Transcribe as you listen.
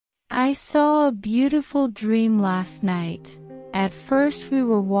I saw a beautiful dream last night. At first we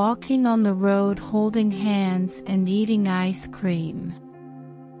were walking on the road holding hands and eating ice cream.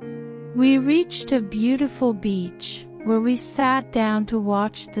 We reached a beautiful beach, where we sat down to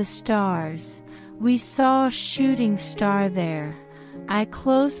watch the stars. We saw a shooting star there. I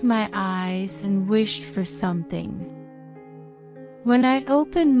closed my eyes and wished for something. When I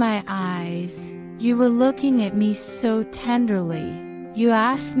opened my eyes, you were looking at me so tenderly. You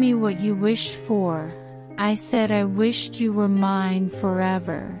asked me what you wished for. I said I wished you were mine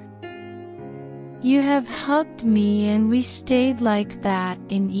forever. You have hugged me and we stayed like that,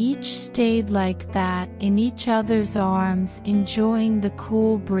 in each other's arms, enjoying the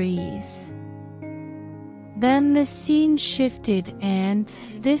cool breeze. Then the scene shifted and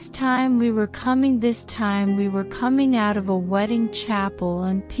this time we were coming out of a wedding chapel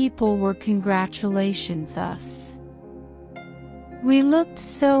and people were congratulating us. We looked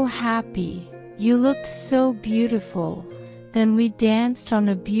so happy. You looked so beautiful. Then we danced on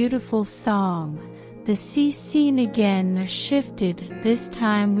a beautiful song. The scene again shifted. This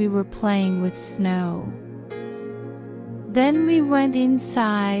time we were playing with snow. Then we went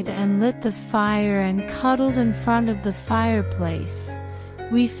inside and lit the fire and cuddled in front of the fireplace.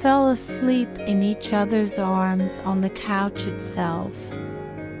 We fell asleep in each other's arms on the couch itself.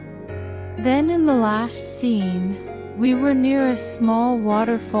 Then in the last scene, we were near a small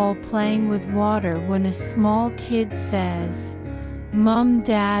waterfall playing with water when a small kid says, "Mom,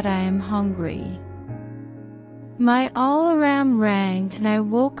 Dad, I am hungry." My alarm rang and I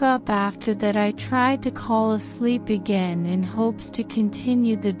woke up. After that I tried to fall asleep again in hopes to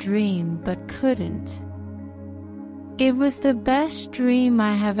continue the dream but couldn't. It was the best dream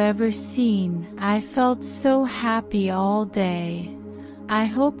I have ever seen. I felt so happy all day. I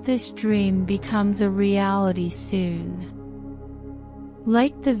hope this dream becomes a reality soon.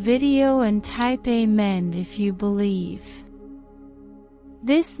 Like the video and type amen if you believe.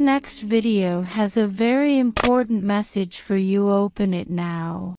 This next video has a very important message for you. Open it now.